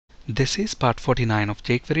This is part 49 of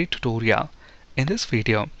jQuery tutorial. In this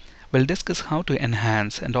video, we'll discuss how to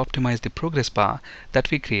enhance and optimize the progress bar that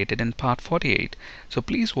we created in part 48. So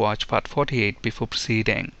please watch part 48 before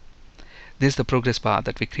proceeding. This is the progress bar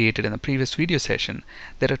that we created in the previous video session.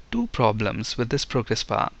 There are two problems with this progress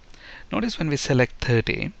bar. Notice when we select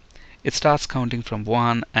 30, it starts counting from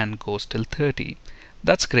 1 and goes till 30.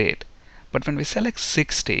 That's great. But when we select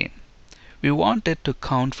 60, we want it to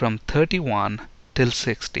count from 31 till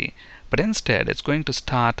 60, but instead it's going to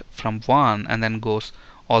start from 1 and then goes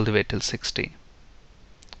all the way till 60.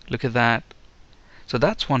 Look at that. So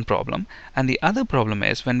that's one problem. And the other problem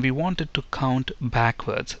is when we want it to count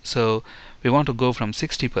backwards. So we want to go from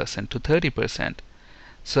 60% to 30%.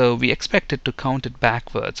 So we expect it to count it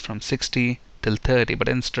backwards from 60 till 30, but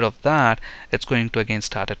instead of that, it's going to again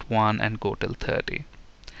start at 1 and go till 30.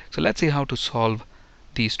 So let's see how to solve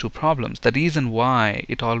these two problems. The reason why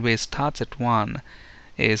it always starts at 1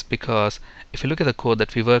 is because if you look at the code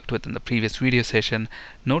that we worked with in the previous video session,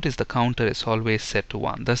 notice the counter is always set to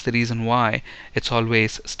 1. That's the reason why it's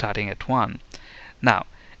always starting at 1. Now,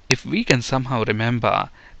 if we can somehow remember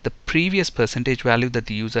the previous percentage value that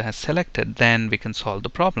the user has selected, then we can solve the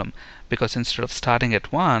problem, because instead of starting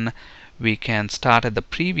at 1, we can start at the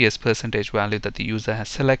previous percentage value that the user has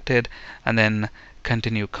selected and then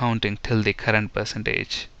continue counting till the current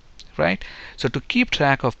percentage, right? So to keep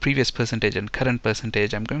track of previous percentage and current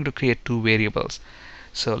percentage, I'm going to create two variables.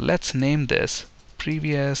 So let's name this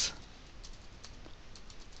previous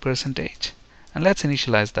percentage and let's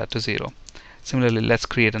initialize that to 0. Similarly, let's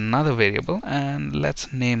create another variable and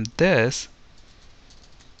let's name this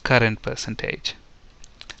current percentage.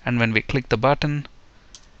 And when we click the button,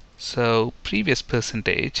 so previous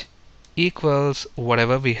percentage equals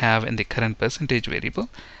whatever we have in the current percentage variable,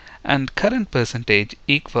 and current percentage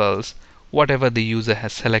equals whatever the user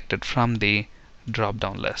has selected from the drop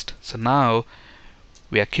down list. So now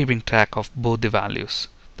we are keeping track of both the values,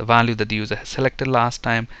 the value that the user has selected last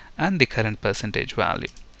time and the current percentage value.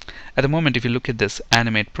 At the moment, if you look at this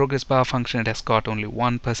animate progress bar function, it has got only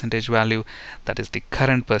one percentage value, that is the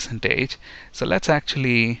current percentage. So let's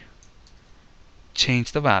actually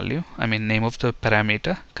change the value, name of the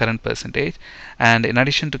parameter, current percentage, and in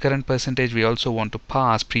addition to current percentage, we also want to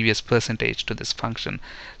pass previous percentage to this function.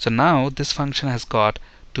 So now this function has got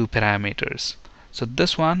two parameters. So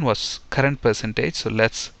this one was current percentage, so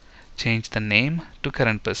let's change the name to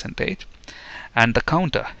current percentage, and the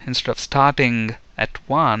counter, instead of starting at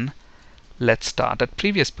 1, let's start at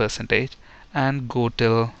previous percentage and go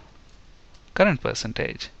till current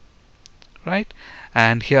percentage, right?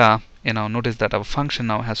 And here, notice that our function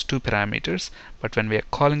now has two parameters, but when we are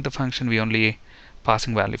calling the function, we only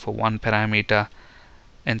passing value for one parameter.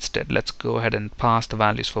 Instead, let's go ahead and pass the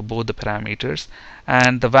values for both the parameters,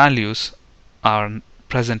 and the values are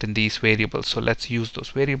present in these variables. So let's use those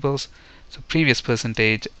variables. So previous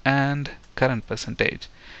percentage and current percentage.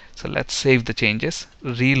 So let's save the changes,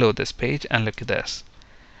 reload this page, and look at this.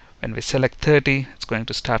 When we select 30, it's going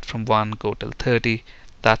to start from 1, go till 30.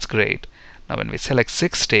 That's great. Now when we select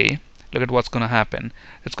 60, look at what's going to happen.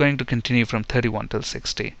 It's going to continue from 31 till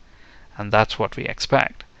 60. And that's what we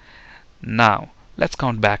expect. Now, let's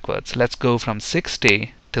count backwards. Let's go from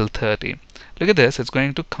 60 till 30. Look at this. It's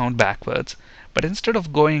going to count backwards. But instead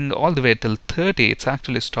of going all the way till 30, it's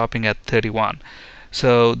actually stopping at 31.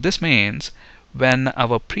 So this means when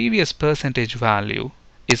our previous percentage value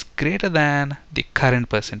is greater than the current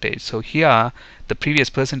percentage. So here the previous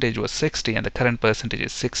percentage was 60 and the current percentage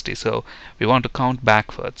is 60. So we want to count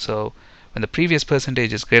backwards. So when the previous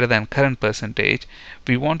percentage is greater than current percentage,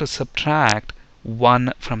 we want to subtract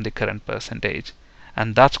 1 from the current percentage.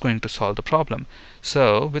 And that's going to solve the problem.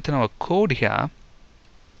 So within our code here,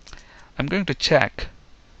 I'm going to check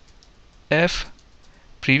if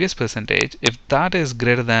previous percentage, if that is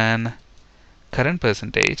greater than current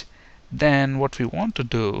percentage, then what we want to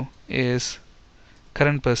do is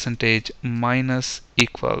current percentage minus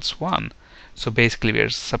equals 1. So basically we are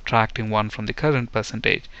subtracting 1 from the current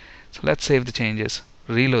percentage. So let's save the changes,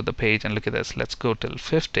 reload the page, and look at this. Let's go till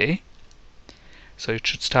 50. So it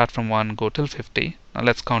should start from 1, go till 50. Now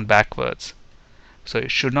let's count backwards. So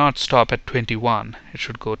it should not stop at 21. It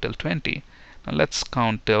should go till 20. Now let's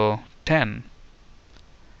count till 10.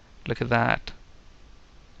 Look at that.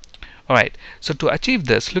 Alright, so to achieve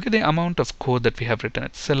this, look at the amount of code that we have written.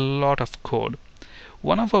 It's a lot of code.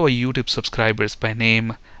 One of our YouTube subscribers by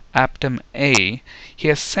name Aptum A, he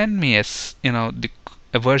has sent me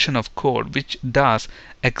a version of code which does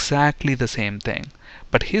exactly the same thing.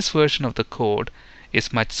 But his version of the code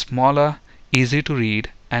is much smaller, easy to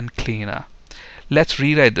read, and cleaner. let's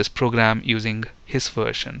rewrite this program using his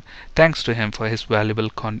version. Thanks to him for his valuable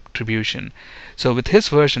contribution. So with his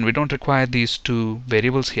version, we don't require these two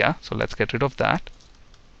variables here. So let's get rid of that.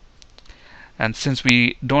 And since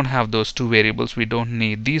we don't have those two variables, we don't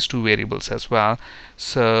need these two variables as well.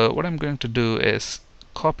 So what I'm going to do is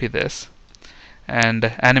copy this and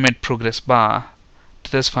animate progress bar.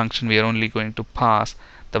 To this function, we are only going to pass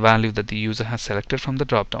the value that the user has selected from the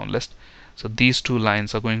drop-down list. So these two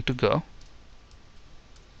lines are going to go.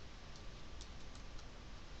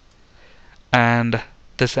 And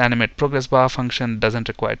this animate progress bar function doesn't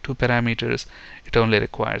require two parameters. It only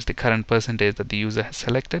requires the current percentage that the user has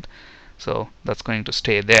selected. So that's going to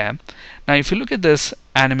stay there. Now if you look at this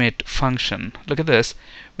animate function, look at this.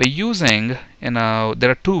 We're using, there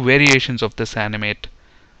are two variations of this animate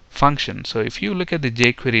function. So if you look at the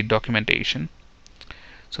jQuery documentation,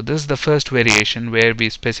 so this is the first variation where we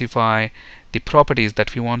specify the properties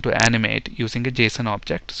that we want to animate using a JSON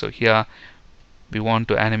object. So here we want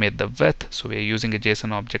to animate the width, so we are using a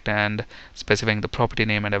JSON object and specifying the property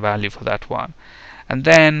name and a value for that one. And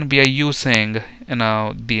then we are using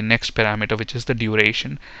the next parameter, which is the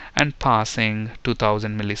duration, and passing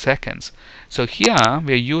 2000 milliseconds. So here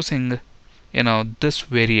we are using this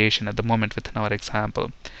variation at the moment within our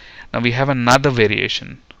example. Now we have another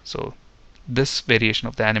variation. So this variation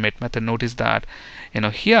of the animate method, notice that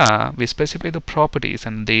here we specify the properties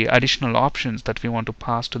and the additional options that we want to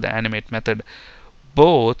pass to the animate method,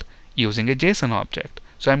 both using a JSON object.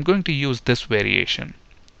 So I'm going to use this variation.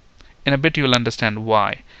 In a bit you'll understand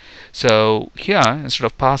why. So here, instead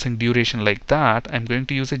of passing duration like that, I'm going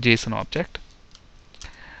to use a JSON object.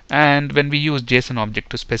 And when we use JSON object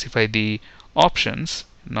to specify the options,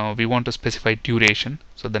 now we want to specify duration.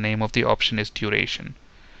 So the name of the option is duration.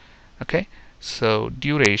 Okay, so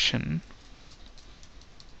duration,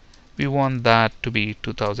 we want that to be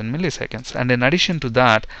 2000 milliseconds. And in addition to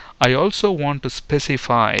that, I also want to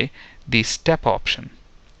specify the step option,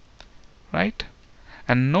 right?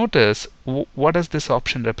 And notice, what does this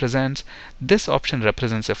option represent? This option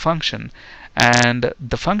represents a function, and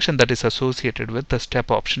the function that is associated with the step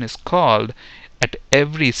option is called at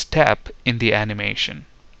every step in the animation,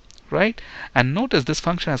 right? And notice this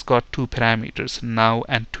function has got two parameters, now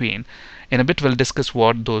and tween. In a bit we'll discuss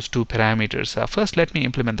what those two parameters are. First let me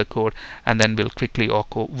implement the code, and then we'll quickly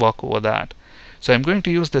walk over that. So I'm going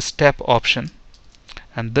to use the step option,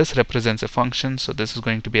 and this represents a function. So this is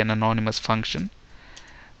going to be an anonymous function,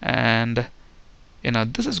 and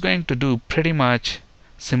this is going to do pretty much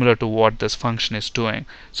similar to what this function is doing.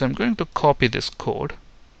 So I'm going to copy this code,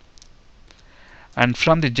 and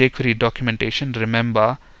from the jQuery documentation,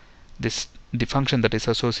 remember the function that is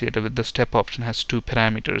associated with the step option has two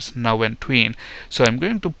parameters, now and tween. So I'm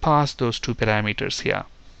going to pass those two parameters here.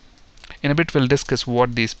 In a bit we'll discuss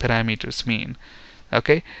what these parameters mean.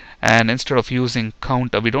 Okay, and instead of using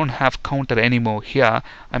counter, we don't have counter anymore here.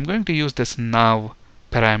 I'm going to use this now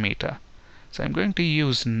parameter. So I'm going to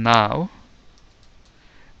use now,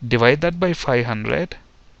 divide that by 500,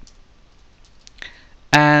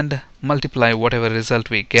 and multiply whatever result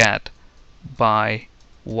we get by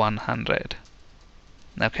 100.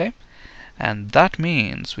 Okay, and that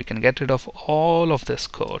means we can get rid of all of this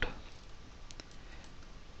code.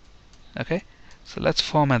 Okay, so let's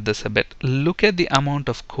format this a bit. Look at the amount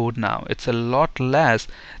of code now. It's a lot less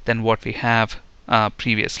than what we have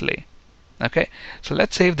previously. Okay, so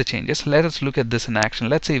let's save the changes. Let us look at this in action.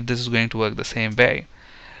 Let's see if this is going to work the same way.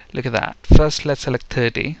 Look at that. First let's select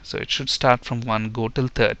 30, so it should start from 1, go till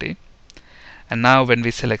 30. And now when we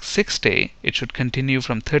select 60, it should continue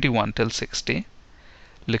from 31 till 60.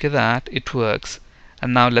 Look at that, it works.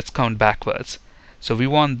 And now let's count backwards. So we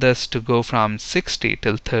want this to go from 60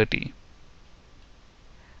 till 30.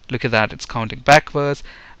 Look at that, it's counting backwards,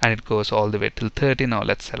 and it goes all the way till 30. Now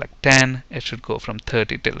let's select 10. It should go from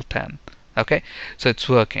 30 till 10. Okay, so it's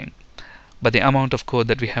working, but the amount of code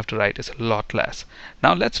that we have to write is a lot less.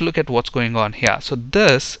 Now let's look at what's going on here. So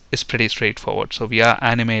this is pretty straightforward. So we are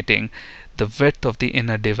animating the width of the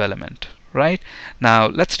inner div element, right? Now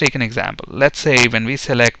let's take an example. Let's say when we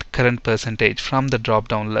select current percentage from the drop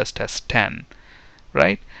down list as 10,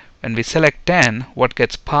 right? When we select 10, what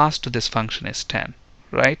gets passed to this function is 10,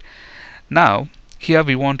 right? Now here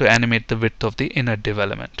we want to animate the width of the inner div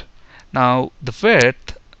element. Now the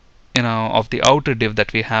width of the outer div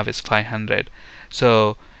that we have is 500.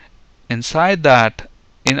 So inside that,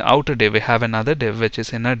 in outer div, we have another div which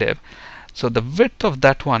is inner div. So the width of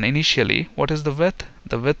that one initially, what is the width?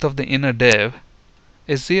 The width of the inner div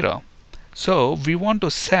is 0. So we want to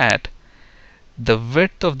set the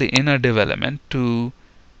width of the inner div element to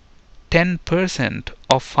 10%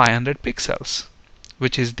 of 500 pixels,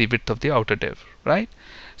 which is the width of the outer div, right?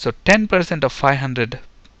 So 10% of 500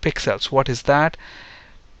 pixels, what is that?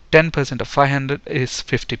 10% of 500 is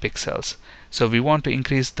 50 pixels. So we want to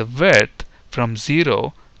increase the width from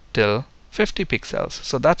 0 till 50 pixels.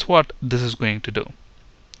 So that's what this is going to do.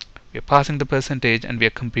 We are passing the percentage and we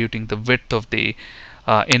are computing the width of the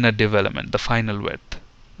inner development, the final width.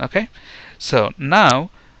 Okay, so now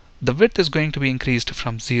the width is going to be increased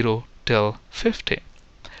from 0 till 50.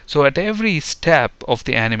 So at every step of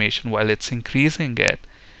the animation, while it's increasing it,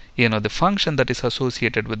 the function that is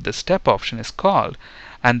associated with the step option is called,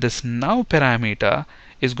 and this now parameter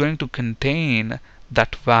is going to contain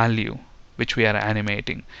that value which we are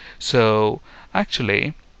animating. So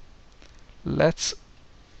actually, let's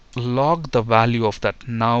log the value of that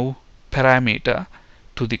now parameter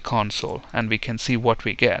to the console and we can see what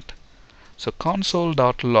we get. So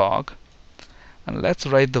console.log, and let's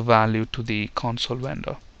write the value to the console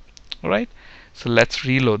window. Alright, so let's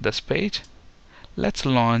reload this page. Let's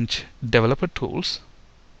launch developer tools.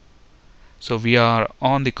 So we are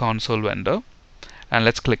on the console window and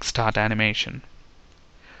let's click start animation.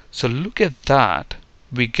 So look at that,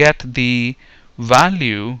 we get the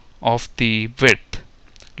value of the width.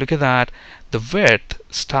 Look at that, the width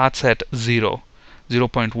starts at 0,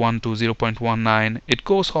 0.12, 0.19. It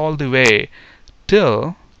goes all the way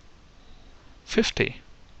till 50,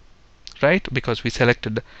 right? Because we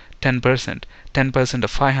selected 10%. 10%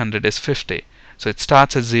 of 500 is 50. So it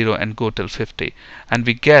starts at 0 and go till 50. And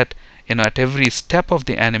we get, at every step of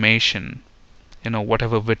the animation,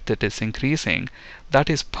 whatever width it is increasing, that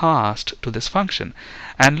is passed to this function.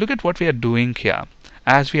 And look at what we are doing here.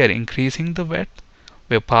 As we are increasing the width,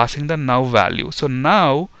 we are passing the now value. So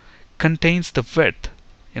now contains the width.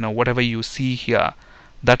 Whatever you see here,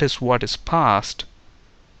 that is what is passed,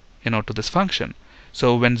 to this function.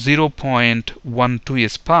 So when 0.12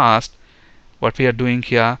 is passed, what we are doing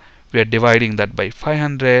here, we are dividing that by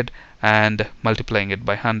 500 and multiplying it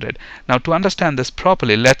by 100. Now to understand this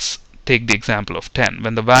properly, let's take the example of 10.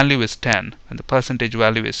 When the value is 10, when the percentage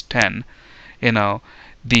value is 10,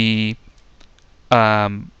 the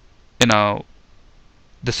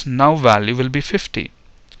this now value will be 50.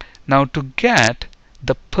 Now to get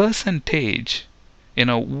the percentage,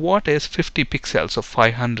 what is 50 pixels of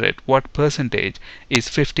 500? What percentage is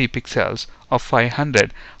 50 pixels of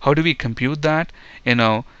 500? How do we compute that?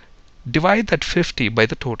 Divide that 50 by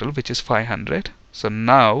the total, which is 500. So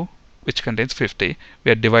now, which contains 50,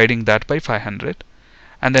 we are dividing that by 500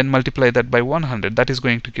 and then multiply that by 100. That is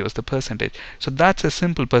going to give us the percentage. So that's a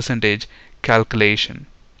simple percentage calculation,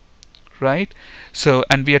 right? So,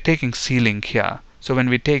 and we are taking ceiling here. So when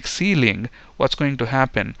we take ceiling, what's going to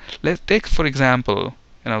happen? Let's take, for example,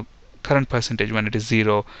 current percentage when it is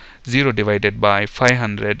 0. 0 divided by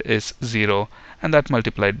 500 is 0, and that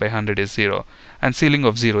multiplied by 100 is 0. And ceiling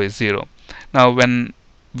of 0 is 0. Now when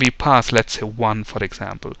we pass, let's say 1, for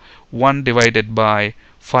example, 1 divided by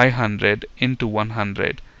 500 into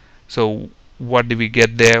 100. So what do we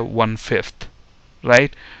get there? 1/5,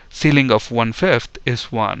 right? Ceiling of 1/5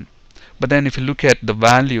 is 1. But then if you look at the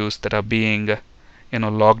values that are being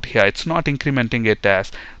logged here, it's not incrementing it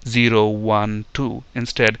as 0, 1, 2.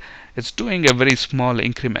 Instead, it's doing a very small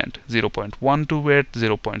increment, 0.12 width,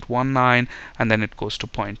 0.19, and then it goes to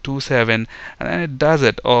 0.27, and then it does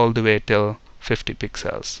it all the way till 50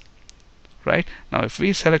 pixels. Right? Now if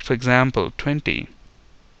we select, for example, 20,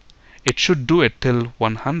 it should do it till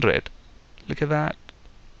 100. Look at that.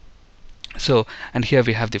 So, and here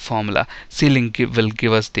we have the formula. Ceiling will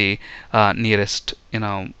give us the nearest,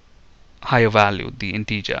 higher value, the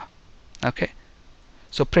integer. Okay.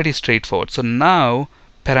 So pretty straightforward. So now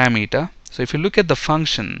parameter. So if you look at the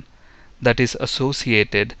function that is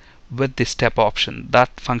associated with the step option,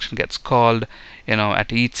 that function gets called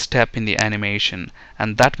at each step in the animation,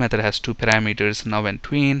 and that method has two parameters, now and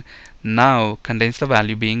tween. Now contains the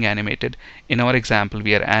value being animated. In our example,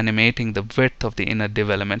 we are animating the width of the inner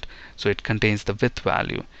development, so it contains the width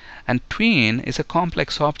value. And tween is a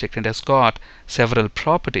complex object and has got several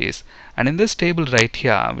properties. And in this table right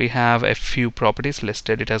here, we have a few properties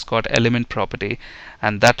listed. It has got element property,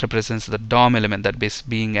 and that represents the DOM element that is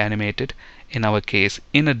being animated. In our case,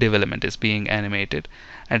 inner development is being animated.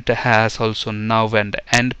 And it has also now and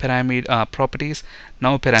end parameter properties.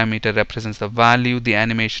 Now parameter represents the value the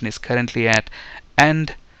animation is currently at,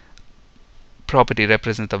 and property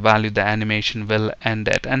represents the value the animation will end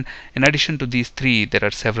at. And in addition to these three, there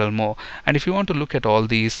are several more. And if you want to look at all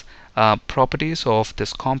these properties of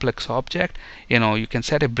this complex object, you can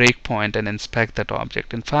set a breakpoint and inspect that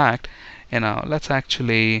object. In fact, let's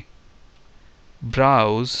actually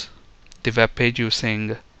browse the web page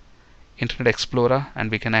using Internet Explorer,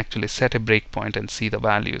 and we can actually set a breakpoint and see the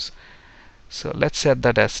values. So let's set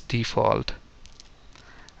that as default.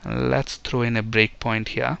 And let's throw in a breakpoint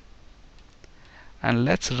here. And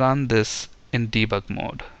let's run this in debug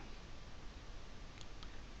mode.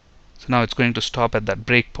 So now it's going to stop at that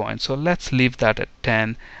breakpoint. So let's leave that at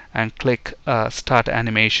 10 and click Start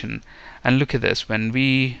Animation. And look at this. When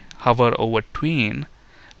we hover over tween,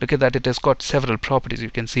 look at that, it has got several properties. You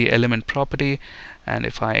can see element property, and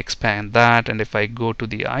if I expand that and if I go to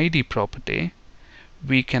the ID property,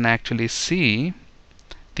 we can actually see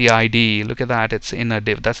the ID. Look at that, it's inner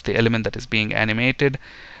div. That's the element that is being animated.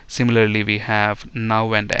 Similarly, we have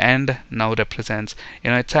now and end. Now represents,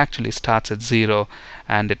 it actually starts at 0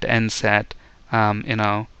 and it ends at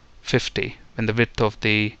 50. When the width of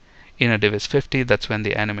the inner div is 50, that's when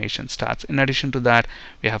the animation starts. In addition to that,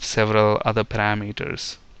 we have several other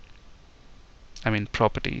parameters,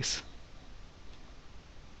 properties.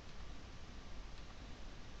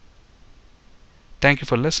 Thank you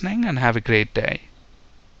for listening and have a great day.